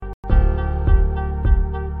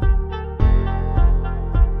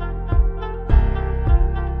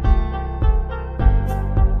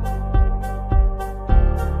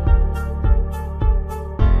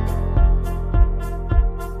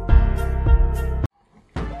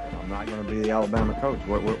not going to be the Alabama coach.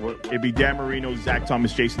 It'd be Dan Marino, Zach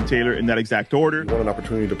Thomas, Jason Taylor in that exact order. I want an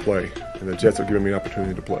opportunity to play, and the Jets are giving me an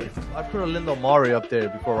opportunity to play. I put Lindo Mari up there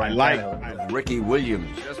before Ryan Tannehill. Ricky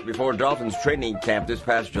Williams. Just before Dolphins training camp this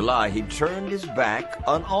past July, he turned his back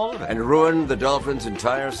on all of it and ruined the Dolphins'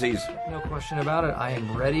 entire season. No question about it. I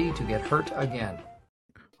am ready to get hurt again.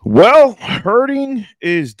 Well, hurting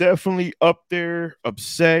is definitely up there.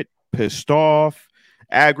 Upset, pissed off,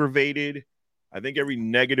 aggravated. I think every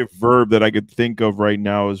negative verb that I could think of right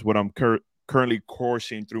now is what I'm currently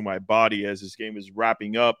coursing through my body as this game is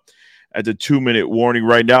wrapping up at the 2-minute warning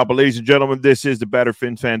right now. But ladies and gentlemen, this is the Battered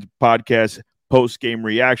Fins Fans Podcast post-game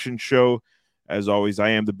reaction show. As always,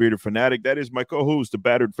 I am the Bearded Fanatic. That is my co-host, the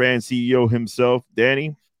Battered Fan CEO himself,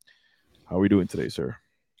 Danny. How are we doing today, sir?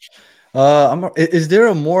 Is there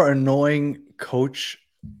a more annoying coach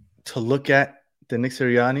to look at than Nick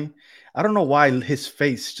Sirianni? I don't know why his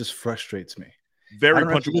face just frustrates me. Very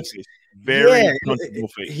punchable face. Very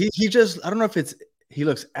punchable face. He just, I don't know if he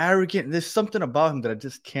looks arrogant. There's something about him that I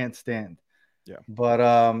just can't stand. Yeah. But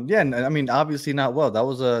yeah, I mean, obviously not well. That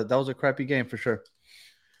was a crappy game for sure.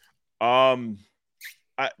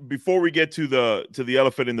 Before we get to the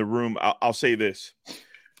elephant in the room, I'll say this.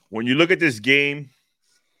 When you look at this game,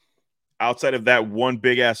 outside of that one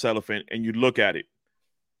big-ass elephant, and you look at it,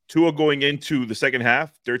 Tua going into the second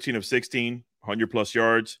half, 13 of 16, 100-plus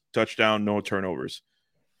yards, touchdown, no turnovers.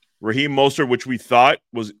 Raheem Mostert, which we thought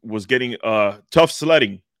was getting tough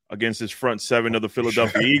sledding against his front seven of the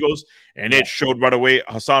Philadelphia Eagles, and it showed right away.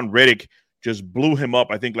 Hassan Reddick just blew him up,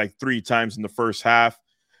 I think, like 3 times in the first half.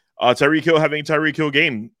 Tyreek Hill having a Tyreek Hill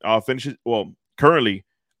game, currently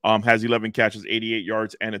has 11 catches, 88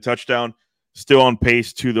 yards, and a touchdown. Still on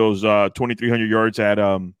pace to those 2,300 yards at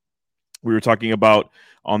we were talking about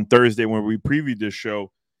on Thursday when we previewed this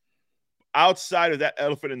show. Outside of that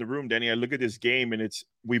elephant in the room, Danny, I look at this game and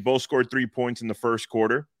we both scored 3 points in the first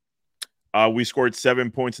quarter. We scored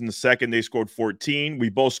 7 points in the second. They scored 14. We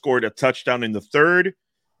both scored a touchdown in the third.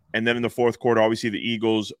 And then in the fourth quarter, obviously the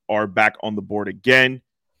Eagles are back on the board again.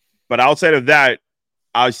 But outside of that,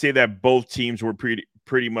 I would say that both teams were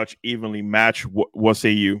pretty much evenly matched. What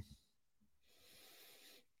say you?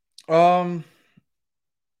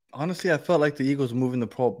 Honestly, I felt like the Eagles were moving the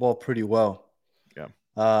ball pretty well. Yeah.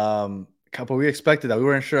 But we expected that. We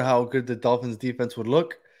weren't sure how good the Dolphins defense would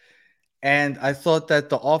look. And I thought that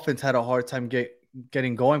the offense had a hard time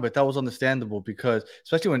getting going, but that was understandable because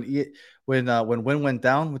especially when Wynn went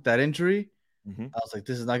down with that injury, I was like,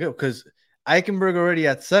 this is not good because Eichenberg already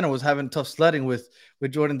at center was having tough sledding with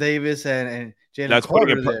Jordan Davis and Jalen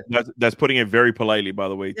Carter there. That's putting it very politely, by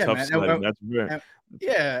the way. Yeah, tough man. sledding. That's very.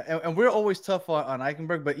 And we're always tough on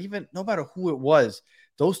Eichenberg, but even no matter who it was,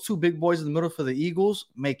 those two big boys in the middle for the Eagles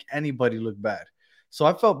make anybody look bad. So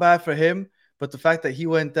I felt bad for him, but the fact that he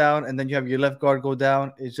went down and then you have your left guard go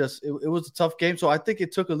down, it was a tough game. So I think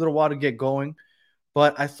it took a little while to get going,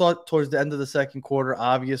 but I thought towards the end of the second quarter,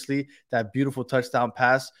 obviously, that beautiful touchdown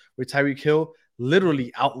pass where Tyreek Hill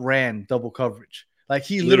literally outran double coverage. Like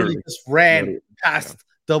he literally just ran past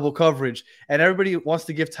double coverage, and everybody wants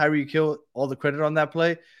to give Tyreek Hill all the credit on that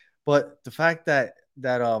play, but the fact that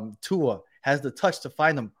Tua has the touch to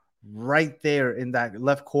find him right there in that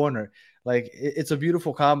left corner, like it's a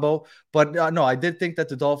beautiful combo. But no, I did think that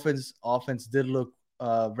the Dolphins offense did look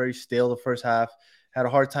very stale the first half, had a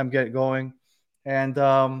hard time getting going, and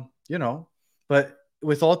but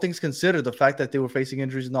with all things considered, the fact that they were facing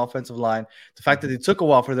injuries in the offensive line, the fact that it took a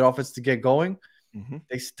while for their offense to get going,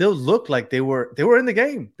 they still looked like they were in the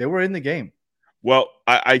game. They were in the game. Well,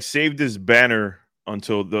 I saved this banner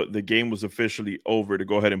until the game was officially over to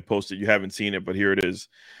go ahead and post it. You haven't seen it, but here it is.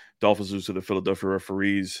 Dolphins lose to the Philadelphia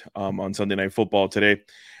referees on Sunday Night Football today.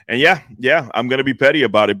 And yeah, I'm going to be petty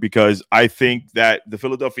about it because I think that the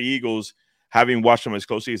Philadelphia Eagles, having watched them as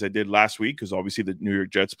closely as I did last week, because obviously the New York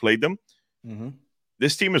Jets played them,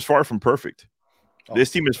 this team is far from perfect.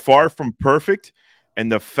 This team is far from perfect. And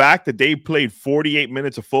the fact that they played 48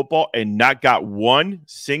 minutes of football and not got one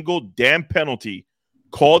single damn penalty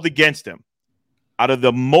called against them, out of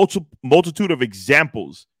the multitude of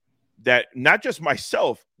examples that not just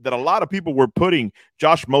myself, that a lot of people were putting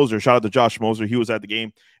Josh Moser, shout out to Josh Moser, he was at the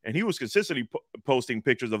game, and he was consistently posting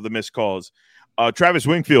pictures of the missed calls. Travis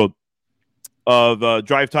Wingfield of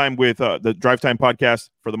Drive Time with the Drive Time podcast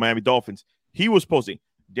for the Miami Dolphins, he was posting.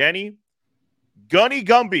 Danny, Gunny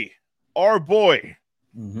Gumby, our boy,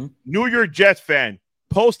 New York Jets fan,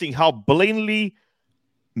 posting how many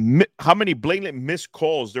blatant missed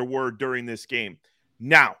calls there were during this game.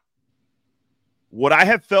 Now, would I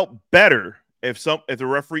have felt better if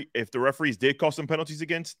the referees did call some penalties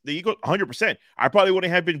against the Eagles, 100%. I probably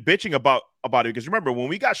wouldn't have been bitching about it because remember when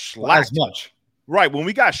we got shellacked, as much. Right, when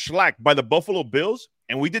we got shellacked by the Buffalo Bills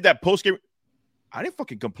and we did that post game, I didn't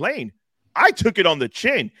fucking complain. I took it on the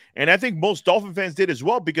chin, and I think most Dolphin fans did as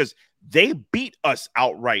well because they beat us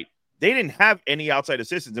outright. They didn't have any outside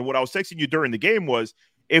assistance. And what I was texting you during the game was,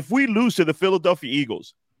 if we lose to the Philadelphia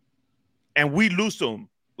Eagles and we lose to them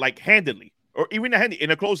like handedly, or even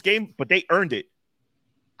in a close game, but they earned it,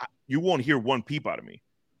 you won't hear one peep out of me.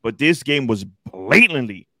 But this game was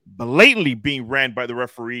blatantly being ran by the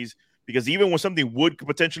referees because even when something would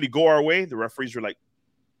potentially go our way, the referees were like,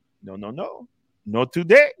 no, not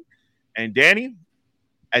today. And Danny,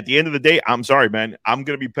 at the end of the day, I'm sorry, man. I'm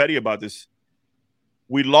going to be petty about this.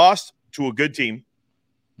 We lost to a good team,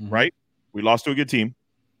 right? We lost to a good team,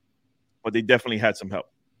 but they definitely had some help.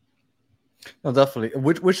 No, definitely.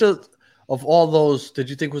 Which of all those did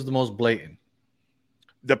you think was the most blatant?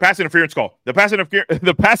 The pass interference call. The pass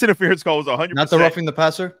interference call was 100%. Not the roughing the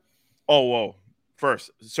passer? Oh, whoa.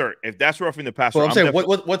 First, sir, if that's roughing the passer, well, I'm saying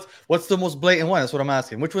what's the most blatant one? That's what I'm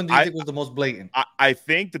asking. Which one do you think was the most blatant? I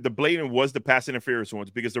think that the blatant was the pass interference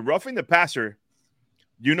ones because the roughing the passer,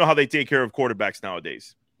 you know how they take care of quarterbacks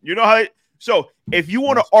nowadays. You know how so if you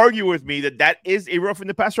want to argue with me that is a roughing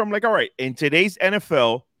the passer, I'm like, all right, in today's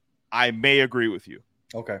NFL, I may agree with you.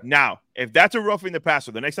 Okay. Now, if that's a roughing the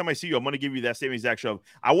passer, the next time I see you, I'm going to give you that same exact shove.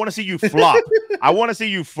 I want to see you flop. I want to see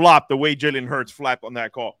you flop the way Jalen Hurts flapped on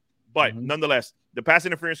that call. But nonetheless, the pass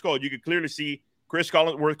interference call, you could clearly see Chris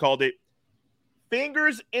Collinsworth called it.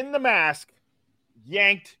 Fingers in the mask,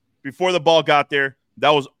 yanked before the ball got there.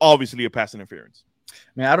 That was obviously a pass interference. I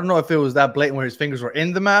mean, I don't know if it was that blatant where his fingers were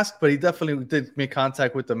in the mask, but he definitely did make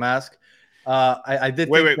contact with the mask. I did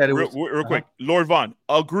think that it was real quick. Lord Vaughn,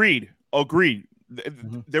 agreed.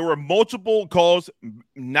 There were multiple calls,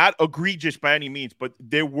 not egregious by any means, but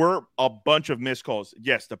there were a bunch of missed calls.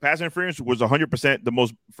 Yes, the pass interference was 100%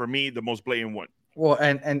 the most blatant one. Well,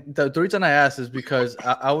 and the reason I asked is because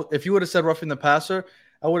if you would have said roughing the passer,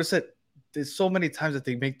 I would have said there's so many times that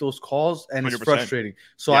they make those calls and 100%. It's frustrating.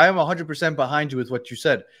 So I am 100% behind you with what you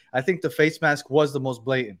said. I think the face mask was the most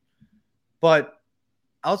blatant. But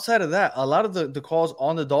outside of that, a lot of the calls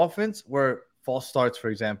on the Dolphins were false starts, for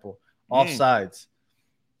example. Offsides,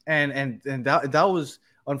 and that was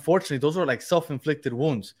unfortunately those were like self-inflicted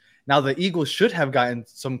wounds. Now the Eagles should have gotten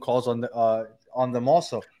some calls on them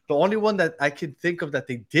also. The only one that I could think of that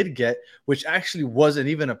they did get, which actually wasn't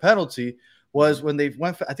even a penalty, was when they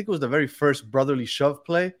went. I think it was the very first brotherly shove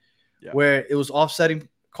play, where it was offsetting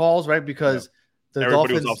calls, right? Because the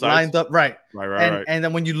everybody Dolphins lined up right. Right. And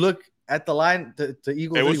then when you look at the line, the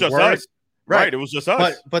Eagles it was just us. Right, it was just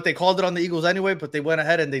us. But they called it on the Eagles anyway, but they went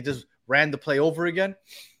ahead and they just ran the play over again.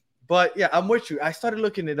 But yeah, I'm with you. I started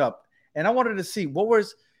looking it up, and I wanted to see what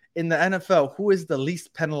was in the NFL, who is the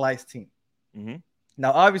least penalized team.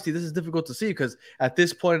 Now, obviously, this is difficult to see because at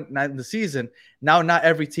this point in the season, now not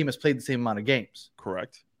every team has played the same amount of games.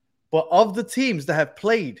 Correct. But of the teams that have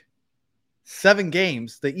played 7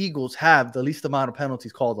 games, the Eagles have the least amount of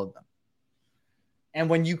penalties called on them. And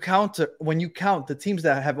when you count the teams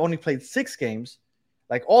that have only played 6 games,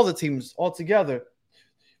 like all the teams all together,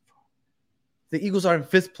 the Eagles are in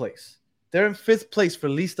 5th place. They're in 5th place for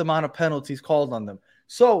least amount of penalties called on them.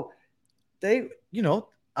 So they,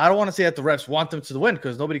 I don't want to say that the refs want them to win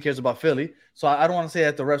because nobody cares about Philly. So I don't want to say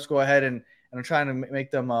that the refs go ahead and are trying to make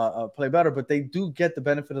them play better, but they do get the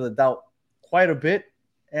benefit of the doubt quite a bit.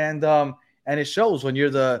 And it shows when you're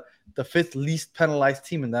the 5th least penalized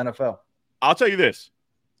team in the NFL. I'll tell you this.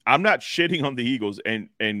 I'm not shitting on the Eagles and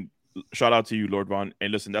shout out to you, Lord Vaughn.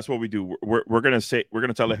 And listen, that's what we do. We're going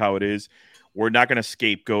to tell it how it is. We're not going to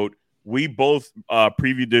scapegoat. We both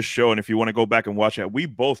previewed this show, and if you want to go back and watch it, we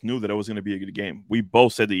both knew that it was going to be a good game. We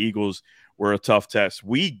both said the Eagles were a tough test.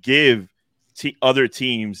 We give other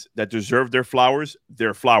teams that deserve their flowers.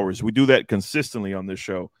 We do that consistently on this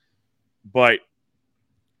show. But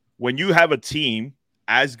when you have a team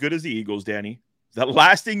as good as the Eagles, Danny, the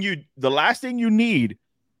last thing you need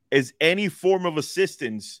is any form of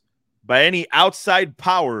assistance by any outside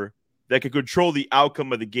power that could control the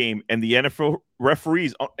outcome of the game. And the NFL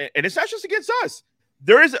referees, and it's not just against us.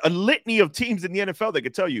 There is a litany of teams in the NFL that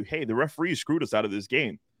could tell you, hey, the referees screwed us out of this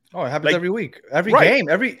game. Oh, it happens every week, every game,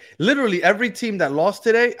 literally every team that lost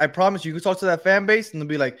today. I promise you can talk to that fan base and they'll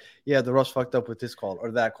be like, yeah, the refs fucked up with this call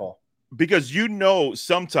or that call. Because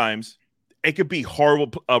sometimes it could be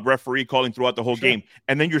horrible referee calling throughout the whole game,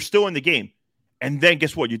 and then you're still in the game. And then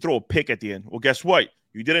guess what? You throw a pick at the end. Well, guess what?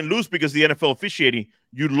 You didn't lose because of the NFL officiating.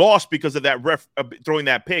 You lost because of that ref throwing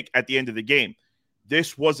that pick at the end of the game.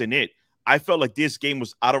 This wasn't it. I felt like this game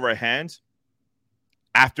was out of our hands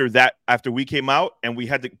after we came out and we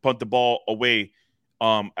had to punt the ball away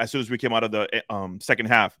as soon as we came out of the second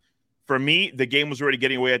half. For me, the game was already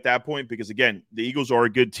getting away at that point because, again, the Eagles are a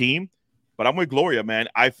good team. But I'm with Gloria, man.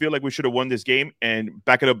 I feel like we should have won this game. And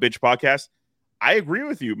Back It Up, Bitch podcast, I agree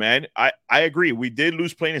with you, man. I agree. We did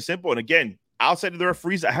lose plain and simple. And, again, outside of the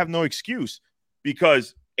referees, I have no excuse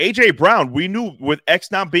because A.J. Brown, we knew with X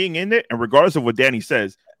not being in it, and regardless of what Danny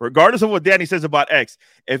says about X,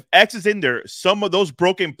 if X is in there, some of those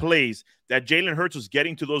broken plays that Jalen Hurts was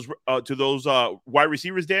getting to those wide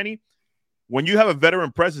receivers, Danny, when you have a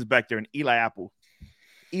veteran presence back there in Eli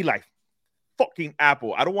fucking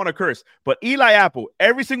Apple, I don't want to curse, but Eli Apple,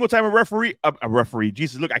 every single time a referee,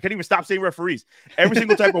 Jesus, look, I can't even stop saying referees. Every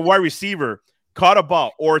single type of wide receiver caught a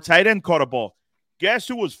ball or a tight end caught a ball. Guess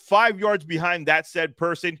who was 5 yards behind that said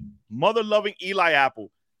person? Mother-loving Eli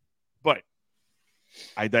Apple. But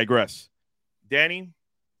I digress. Danny,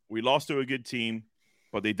 we lost to a good team,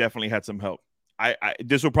 but they definitely had some help.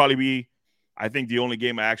 This will probably be, I think, the only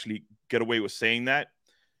game I actually get away with saying that.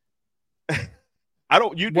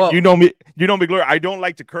 You know me, Gloria. I don't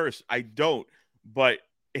like to curse. I don't. But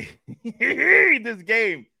this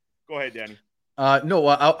game. Go ahead, Danny.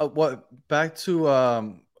 Back to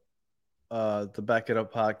the Back It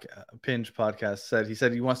Up Pinch podcast he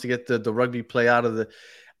said he wants to get the rugby play out of the.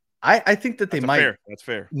 I think that they might. That's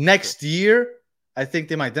fair. Next year, I think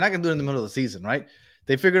they might. They're not gonna do it in the middle of the season, right?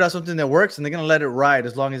 They figured out something that works, and they're gonna let it ride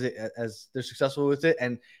as long as they're successful with it.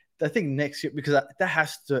 And I think next year, because that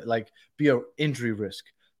has to be an injury risk.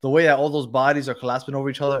 The way that all those bodies are collapsing over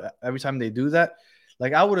each other every time they do that,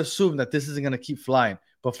 I would assume that this isn't gonna keep flying.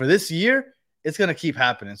 But for this year, it's gonna keep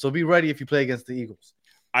happening. So be ready if you play against the Eagles.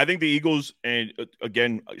 I think the Eagles, and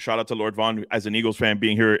again, shout out to Lord Vaughn as an Eagles fan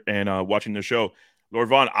being here and watching the show. Lord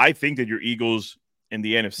Vaughn, I think that your Eagles in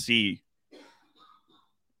the NFC,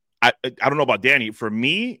 I don't know about Danny. For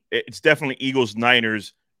me, it's definitely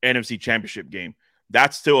Eagles-Niners NFC Championship game.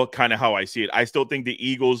 That's still kind of how I see it. I still think the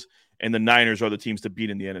Eagles and the Niners are the teams to beat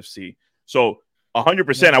in the NFC. So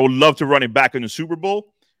 100%, I would love to run it back in the Super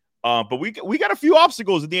Bowl. But we got a few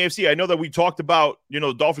obstacles in the AFC. I know that we talked about,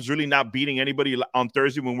 the Dolphins really not beating anybody on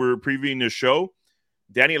Thursday when we were previewing this show.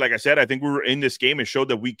 Danny, like I said, I think we were in this game and showed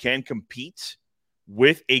that we can compete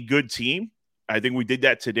with a good team. I think we did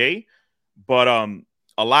that today. But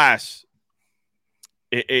alas,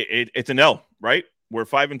 it's an L, right? We're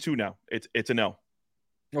 5-2 now. It's an L.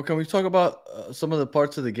 Well, can we talk about some of the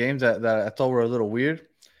parts of the game that I thought were a little weird?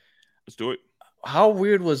 Let's do it. How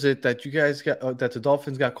weird was it that you guys that the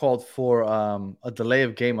Dolphins got called for a delay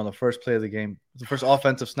of game on the first play of the game, the first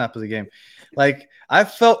offensive snap of the game? I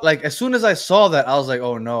felt like as soon as I saw that, I was like,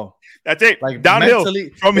 "Oh no, that's it." Downhill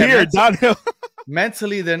downhill.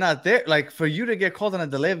 Mentally, they're not there. For you to get called on a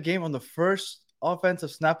delay of game on the first offensive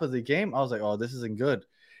snap of the game, I was like, "Oh, this isn't good."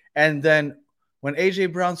 And then when A.J.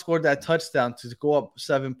 Brown scored that touchdown to go up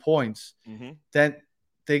 7 points, then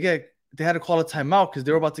they had to call a timeout because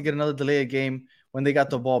they were about to get another delay of game when they got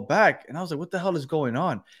the ball back. And I was like, what the hell is going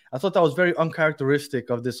on? I thought that was very uncharacteristic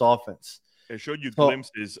of this offense. It showed you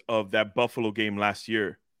glimpses of that Buffalo game last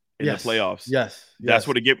year in the playoffs. Yes. That's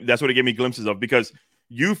what it gave me glimpses of, because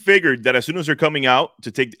you figured that as soon as they're coming out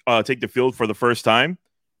to take the field for the first time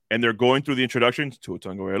and they're going through the introductions to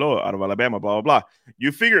Tonga out of Alabama, blah, blah, blah.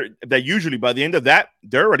 You figured that usually by the end of that,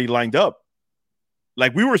 they're already lined up.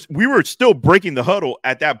 We were still breaking the huddle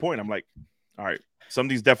at that point. I'm like, all right,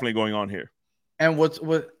 something's definitely going on here. And what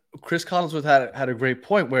Chris Collinsworth had a great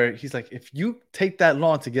point where he's like, if you take that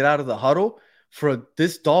long to get out of the huddle for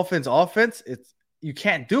this Dolphins offense, you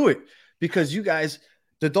can't do it because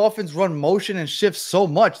the Dolphins run motion and shift so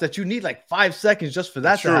much that you need 5 seconds just for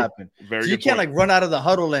that to happen. So you can't run out of the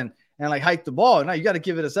huddle and hike the ball. Now you got to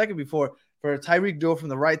give it a second before for Tyreek to go from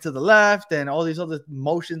the right to the left and all these other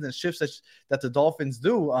motions and shifts that the Dolphins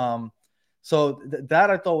do. So that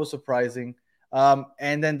I thought was surprising.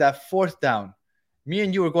 And then that fourth down, me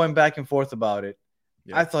and you were going back and forth about it.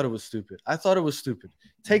 Yeah. I thought it was stupid.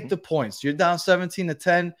 Take the points. You're down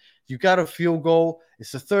 17-10. You got a field goal.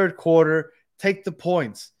 It's the third quarter. Take the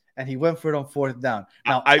points. And he went for it on fourth down.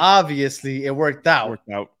 Now, obviously, it worked out.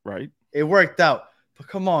 Right? It worked out. But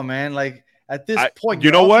come on, man. At this point,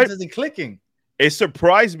 you know what? Isn't clicking. It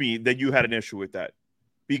surprised me that you had an issue with that,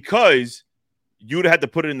 because you'd have to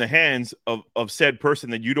put it in the hands of said person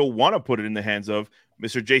that you don't want to put it in the hands of,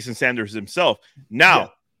 Mr. Jason Sanders himself.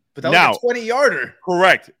 Now, but that was a 20-yarder.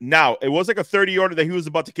 Correct. Now, it was like a 30-yarder that he was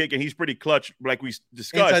about to kick, and he's pretty clutch, like we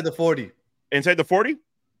discussed. Inside the 40. Inside the 40?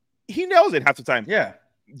 He nails it half the time. Yeah.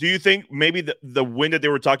 Do you think maybe the win that they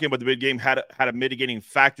were talking about the mid game had a mitigating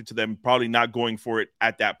factor to them probably not going for it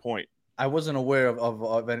at that point? I wasn't aware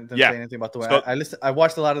of them Yeah. saying anything about the way. So, I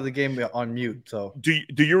watched a lot of the game on mute. So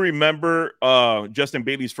do you remember Justin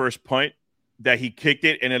Bailey's first punt that he kicked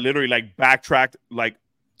it and it literally like backtracked like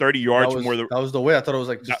 30 yards from where that was the way. I thought it was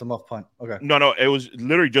like just a muff punt. Okay. No, it was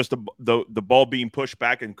literally just the ball being pushed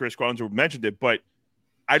back, and Chris Kronzer mentioned it, but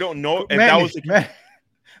I don't know if that was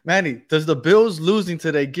Manny, does the Bills losing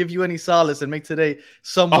today give you any solace and make today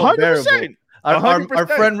somewhat 100%, bearable? Our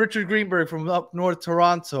 100%. friend Richard Greenberg from up north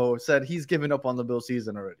Toronto said he's given up on the Bills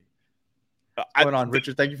season already. What's going on,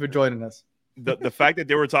 Richard? Thank you for joining us. The fact that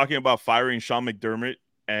they were talking about firing Sean McDermott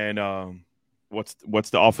and what's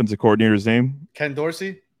the offensive coordinator's name? Ken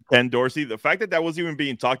Dorsey. The fact that that wasn't even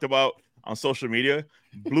being talked about on social media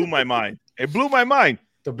blew my mind. It blew my mind.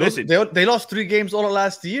 The Bills, they lost 3 games all of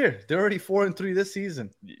last year. They're already 4-3 this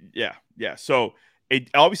season. Yeah. So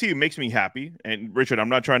it obviously makes me happy. And Richard, I'm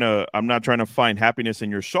not trying to find happiness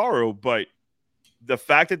in your sorrow, but the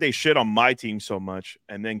fact that they shit on my team so much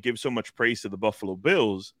and then give so much praise to the Buffalo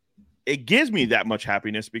Bills, it gives me that much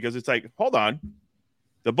happiness because it's like, hold on,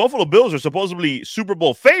 the Buffalo Bills are supposedly Super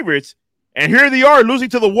Bowl favorites, and here they are losing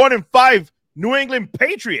to the 1-5 New England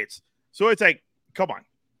Patriots. So it's like, come on.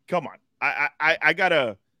 I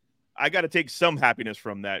gotta take some happiness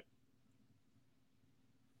from that.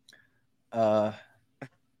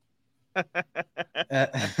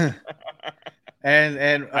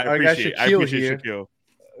 And our guy Shaquille here, Shaquille.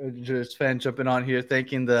 Just fan jumping on here,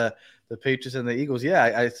 thanking the Patriots and the Eagles. Yeah,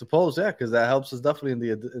 I suppose, because that helps us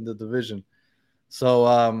definitely in the division. So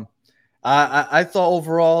I thought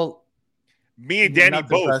overall, me and Danny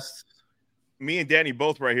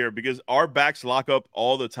both right here, because our backs lock up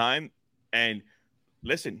all the time. And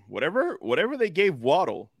listen, whatever they gave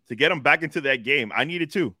Waddle to get him back into that game, I needed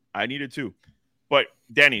to. But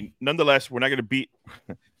Danny, nonetheless, we're not going to beat.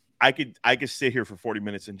 I could sit here for 40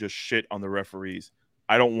 minutes and just shit on the referees.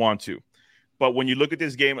 I don't want to. But when you look at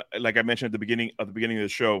this game, like I mentioned at the beginning of the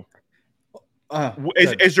show,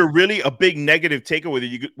 is there really a big negative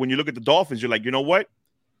takeaway when you look at the Dolphins? You're like, you know what?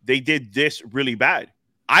 They did this really bad.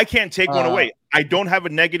 I can't take one away. I don't have a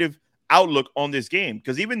negative outlook on this game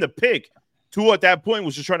because even the pick, Tua at that point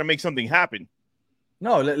was just trying to make something happen.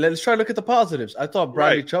 No, let's try to look at the positives. I thought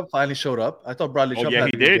Bradley Chubb finally showed up. I thought Bradley Chubb had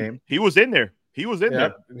a good game. He was in there. He was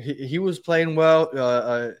playing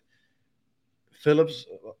well. Phillips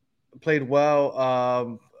played well.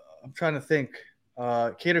 I'm trying to think.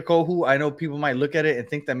 Kader Kohu, I know people might look at it and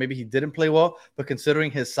think that maybe he didn't play well, but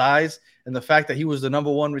considering his size and the fact that he was the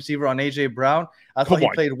number 1 receiver on A.J. Brown, I thought he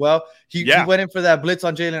played well. He went in for that blitz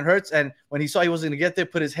on Jalen Hurts, and when he saw he wasn't going to get there,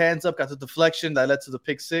 put his hands up, got the deflection that led to the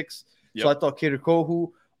pick 6. Yep. So I thought Kader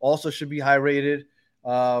Kohu also should be high rated.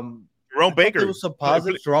 Jerome Baker. There was some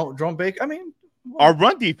positives. Jerome Baker. I mean, our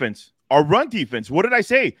run defense. What did I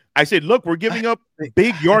say? I said, look, we're giving up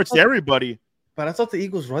big yards to everybody. But I thought the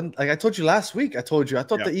Eagles run, like I told you last week, I thought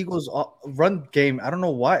the Eagles run game, I don't know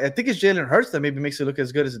why. I think it's Jalen Hurts that maybe makes it look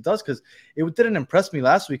as good as it does because it didn't impress me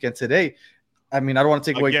last week. And today, I mean, I don't want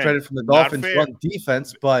to take away credit from the Dolphins run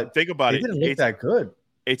defense, but think about it didn't look that good.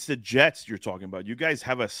 It's the Jets you're talking about. You guys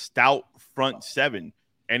have a stout front 7.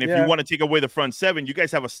 And if you want to take away the front 7, you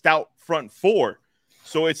guys have a stout front 4.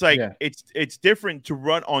 So it's like it's different to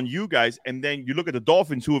run on you guys. And then you look at the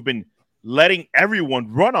Dolphins who have been letting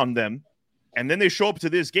everyone run on them. And then they show up to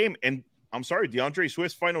this game, and I'm sorry, DeAndre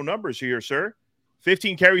Swift's final numbers here, sir.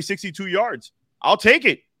 15 carries, 62 yards. I'll take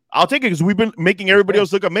it because we've been making everybody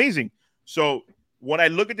else look amazing. So when I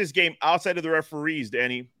look at this game outside of the referees,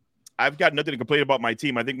 Danny, I've got nothing to complain about my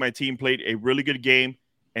team. I think my team played a really good game,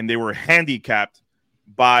 and they were handicapped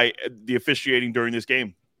by the officiating during this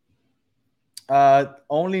game.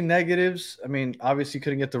 Only negatives. I mean, obviously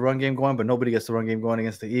couldn't get the run game going, but nobody gets the run game going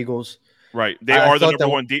against the Eagles. Right. They are the number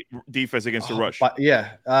 1 defense against the rush.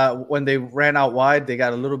 When they ran out wide, they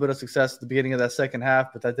got a little bit of success at the beginning of that second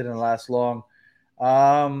half, but that didn't last long.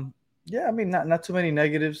 I mean, not too many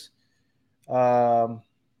negatives.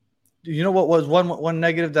 You know what was one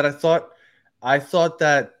negative that I thought? I thought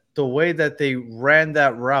that the way that they ran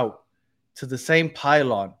that route to the same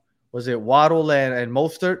pylon, was it Waddle and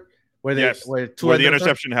Mostert? Where the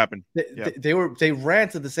interception happened. They both ran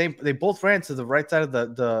to the right side of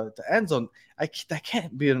the end zone. That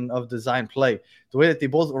can't be an of design play. The way that they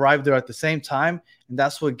both arrived there at the same time, and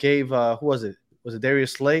that's what gave who was it? Was it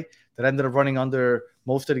Darius Slay that ended up running under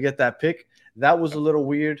Mostert to get that pick? That was a little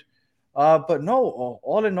weird. But no,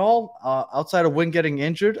 all in all, outside of Wynn getting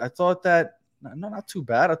injured, I thought that not too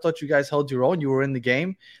bad. I thought you guys held your own. You were in the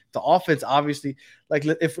game. The offense, obviously,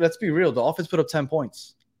 let's be real, the offense put up 10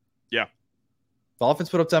 points. Yeah. The offense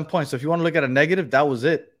put up 10 points. So if you want to look at a negative, that was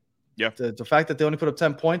it. Yeah. The fact that they only put up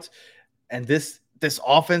 10 points and this this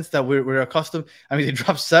offense that we're accustomed. I mean, they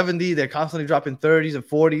dropped 70. They're constantly dropping 30s and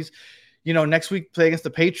 40s. Next week play against the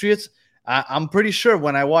Patriots. I'm pretty sure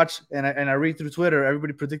when I watch and I read through Twitter,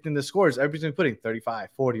 everybody predicting the scores, everybody's putting 35,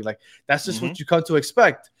 40. Like, that's just what you come to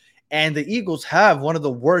expect. And the Eagles have one of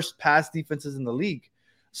the worst pass defenses in the league.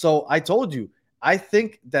 So I told you, I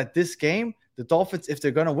think that this game, the Dolphins, if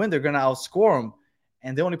they're going to win, they're going to outscore them.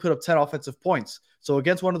 And they only put up 10 offensive points. So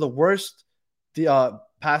against one of the worst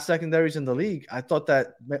pass secondaries in the league, I thought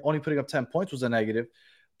that only putting up 10 points was a negative.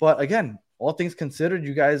 But again, all things considered,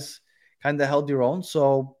 you guys kind of held your own.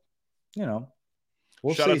 So, we'll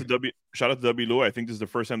shout see. Shout out to W. Lou. I think this is the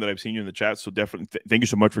first time that I've seen you in the chat. So definitely thank you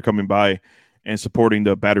so much for coming by and supporting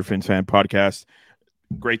the Batterfins Fan Podcast.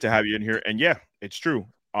 Great to have you in here. And yeah, it's true.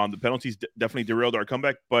 The penalties definitely derailed our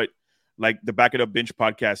comeback. But like the Back It Up Bench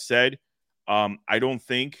podcast said, I don't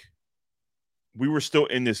think we were still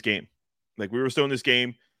in this game. Like, we were still in this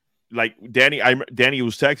game. Like, Danny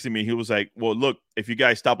was texting me. He was like, well, look, if you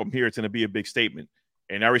guys stop them here, it's going to be a big statement.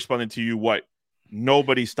 And I responded to you, what?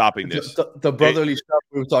 Nobody's stopping this. The brotherly stuff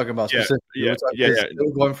we were talking about. Yeah.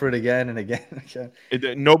 We're going for it again and again.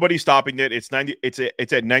 Nobody's stopping it.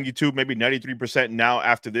 It's at 92, maybe 93% now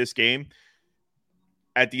after this game.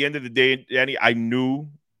 At the end of the day, Danny, I knew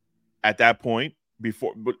at that point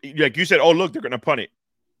before, but like you said, oh, look, they're going to punt it.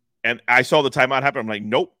 And I saw the timeout happen. I'm like,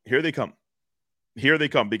 nope, here they come. Here they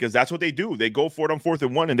come, because that's what they do. They go for it on 4th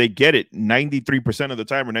and 1, and they get it 93% of the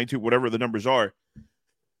time, or 92, whatever the numbers are.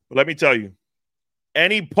 But let me tell you,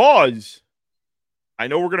 any pause, I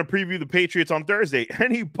know we're going to preview the Patriots on Thursday.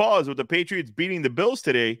 Any pause with the Patriots beating the Bills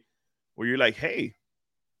today where you're like, hey,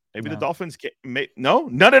 maybe the Dolphins can't. No,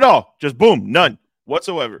 none at all. Just boom, none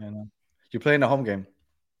whatsoever. You're playing a home game.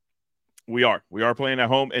 We are playing at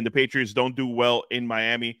home, and the Patriots don't do well in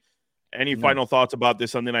Miami. Any final thoughts about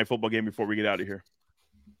this Sunday Night Football game before we get out of here?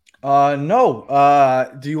 No.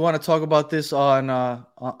 Do you want to talk about this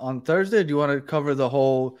on Thursday? Or do you want to cover the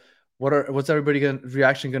whole what's everybody's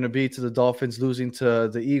reaction going to be to the Dolphins losing to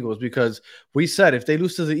the Eagles? Because we said if they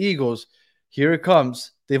lose to the Eagles, here it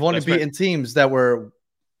comes. They've only beaten teams that were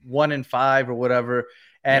 1-5 or whatever,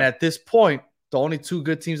 and at this point, the only two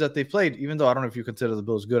good teams that they played, even though I don't know if you consider the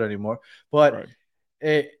Bills good anymore, but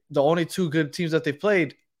the only two good teams that they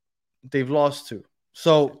played, they've lost to.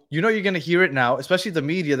 So, you're going to hear it now, especially the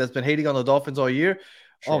media that's been hating on the Dolphins all year.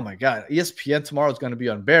 Sure. Oh, my God. ESPN tomorrow is going to be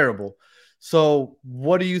unbearable. So,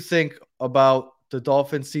 what do you think about the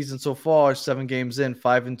Dolphins season so far, 7 games in,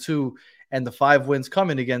 5-2, and the 5 wins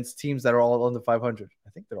coming against teams that are all under 500? I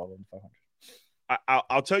think they're all under 500.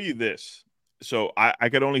 I'll tell you this. So, I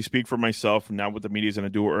could only speak for myself, not what the media is going to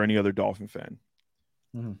do or any other Dolphin fan.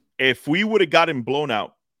 Mm-hmm. If we would have gotten blown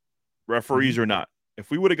out, referees or not, if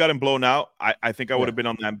we would have gotten blown out, I think I would have been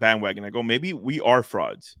on that bandwagon. I go, maybe we are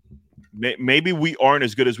frauds. Maybe we aren't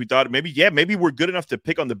as good as we thought. Maybe we're good enough to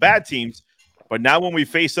pick on the bad teams. But now when we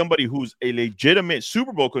face somebody who's a legitimate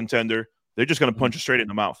Super Bowl contender, they're just going to punch us straight in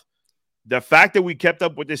the mouth. The fact that we kept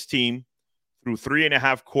up with this team through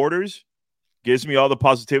 3.5 quarters gives me all the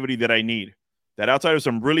positivity that I need. That outside of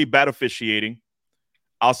some really bad officiating,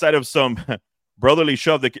 outside of some brotherly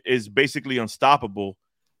shove that is basically unstoppable,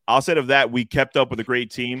 outside of that, we kept up with a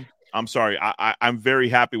great team. I'm sorry. I'm very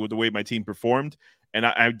happy with the way my team performed, and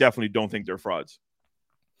I definitely don't think they're frauds.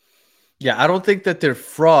 Yeah, I don't think that they're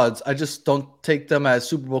frauds. I just don't take them as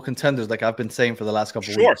Super Bowl contenders like I've been saying for the last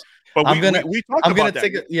couple of weeks. But we talked about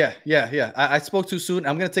that. Yeah. I spoke too soon.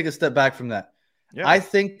 I'm going to take a step back from that. Yeah. I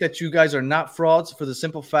think that you guys are not frauds for the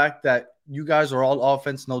simple fact that you guys are all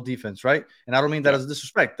offense, no defense, right? And I don't mean that as a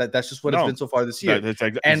disrespect. That's just what it's been so far this year.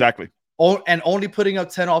 Exactly. And only putting up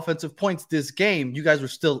 10 offensive points this game, you guys were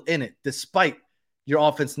still in it, despite your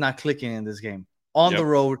offense not clicking in this game. On the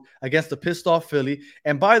road against the pissed off Philly.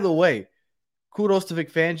 And by the way, kudos to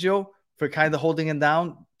Vic Fangio for kind of holding it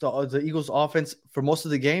down, the Eagles offense for most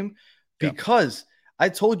of the game, because I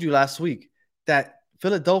told you last week that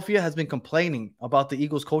Philadelphia has been complaining about the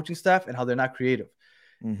Eagles coaching staff and how they're not creative.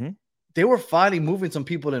 Mm-hmm. They were finally moving some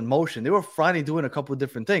people in motion. They were finally doing a couple of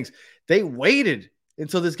different things. They waited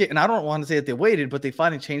until this game, and I don't want to say that they waited, but they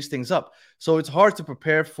finally changed things up. So it's hard to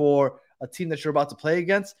prepare for a team that you're about to play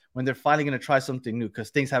against when they're finally going to try something new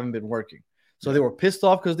because things haven't been working. So they were pissed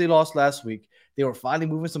off because they lost last week. They were finally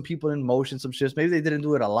moving some people in motion, some shifts. Maybe they didn't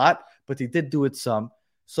do it a lot, but they did do it some.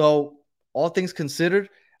 So all things considered,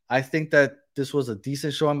 I think that this was a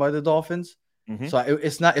decent showing by the Dolphins. Mm-hmm. So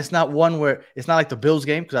it's not one where it's not like the Bills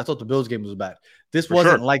game, because I thought the Bills game was bad. This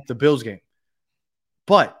wasn't like the Bills game.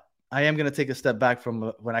 But I am going to take a step back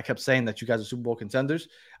from when I kept saying that you guys are Super Bowl contenders.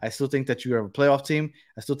 I still think that you are a playoff team.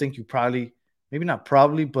 I still think you probably, maybe not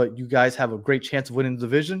probably, but you guys have a great chance of winning the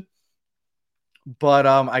division. But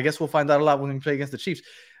I guess we'll find out a lot when we play against the Chiefs.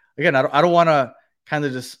 Again, I don't want to kind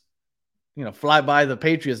of just, fly by the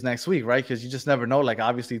Patriots next week, right? Because you just never know, like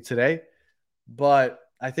obviously today. But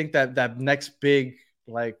I think that next big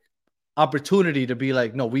opportunity to be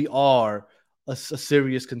like, no, we are a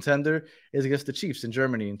serious contender is against the Chiefs in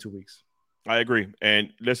Germany in 2 weeks. I agree.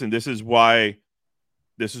 And listen, this is why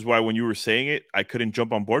when you were saying it, I couldn't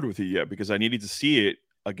jump on board with you yet, because I needed to see it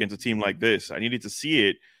against a team like this. I needed to see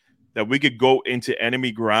it that we could go into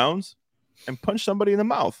enemy grounds and punch somebody in the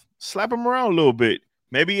mouth, slap them around a little bit,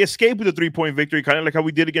 maybe escape with a 3-point victory, kind of like how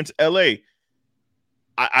we did against LA.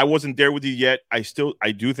 I wasn't there with you yet. I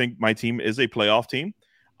do think my team is a playoff team.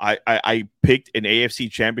 I picked an AFC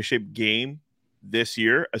championship game this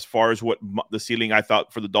year as far as what the ceiling I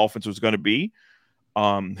thought for the Dolphins was going to be.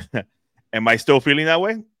 Am I still feeling that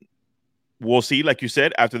way? We'll see, like you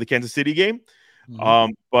said, after the Kansas City game.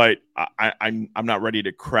 Mm-hmm. But I'm not ready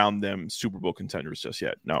to crown them Super Bowl contenders just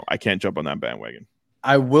yet. No, I can't jump on that bandwagon.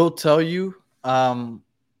 I will tell you, I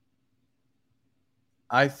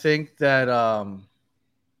think that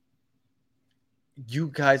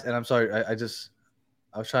you guys, and I'm sorry, I was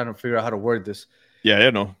trying to figure out how to word this. Yeah,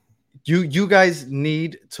 no. You guys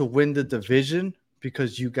need to win the division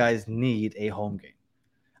because you guys need a home game.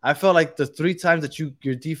 I felt like the 3 times that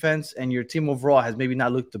your defense and your team overall has maybe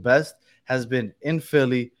not looked the best has been in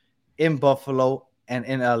Philly, in Buffalo, and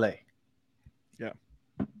in LA. Yeah.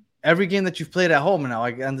 Every game that you've played at home, now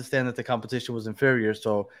I understand that the competition was inferior,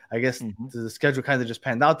 so I guess the schedule kind of just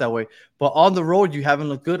panned out that way. But on the road, you haven't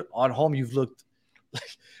looked good. On home, you've looked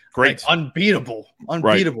great, unbeatable.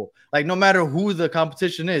 Right. Like no matter who the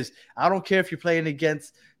competition is, I don't care if you're playing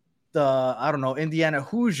against the Indiana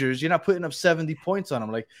Hoosiers. You're not putting up 70 points on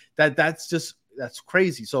them like that. That's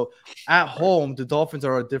crazy. So at home, the Dolphins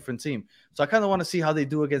are a different team. So I kind of want to see how they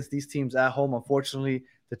do against these teams at home. Unfortunately,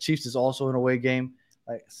 the Chiefs is also an away game.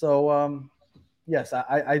 Yes,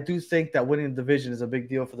 I do think that winning the division is a big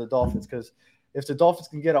deal for the Dolphins, because if the Dolphins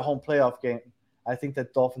can get a home playoff game, I think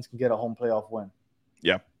that Dolphins can get a home playoff win.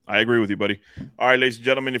 Yeah, I agree with you, buddy. All right, ladies and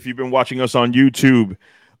gentlemen, if you've been watching us on YouTube,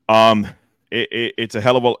 it's a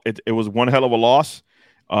hell of it was one hell of a loss.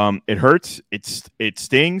 It hurts. It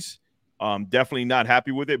stings. Definitely not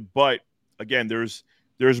happy with it. But again, there's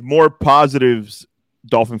more positives,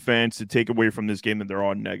 Dolphin fans, to take away from this game than there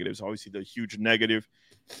are negatives. Obviously, the huge negative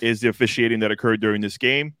is the officiating that occurred during this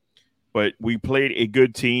game. But we played a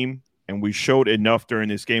good team, and we showed enough during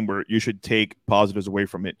this game where you should take positives away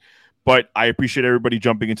from it. But I appreciate everybody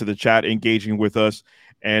jumping into the chat, engaging with us.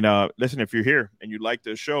 And listen, if you're here and you like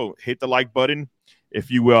the show, hit the like button. If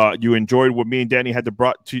you enjoyed what me and Danny had to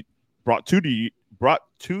brought to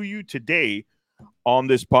you today on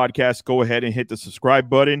this podcast, go ahead and hit the subscribe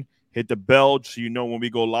button, hit the bell so you know when we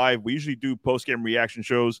go live. We usually do post-game reaction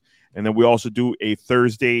shows, and then we also do a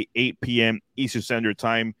Thursday 8 p.m. Eastern Standard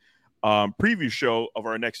Time preview show of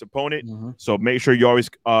our next opponent. Mm-hmm. So make sure you always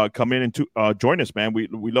come in and join us, man. We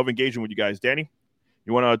love engaging with you guys. Danny,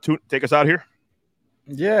 you want to take us out here?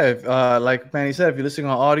 Yeah, like Manny said, if you're listening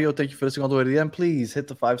on audio, thank you for listening all the way to the end. Please hit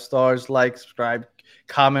the 5 stars, like, subscribe,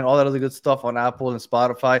 comment, all that other good stuff on Apple and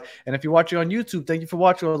Spotify. And if you're watching on YouTube, thank you for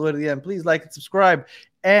watching all the way to the end. Please like and subscribe.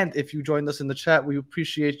 And if you joined us in the chat, we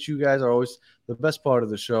appreciate you guys. Are always the best part of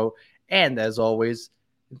the show. And as always,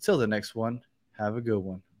 until the next one, have a good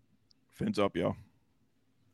one. Fins up, y'all.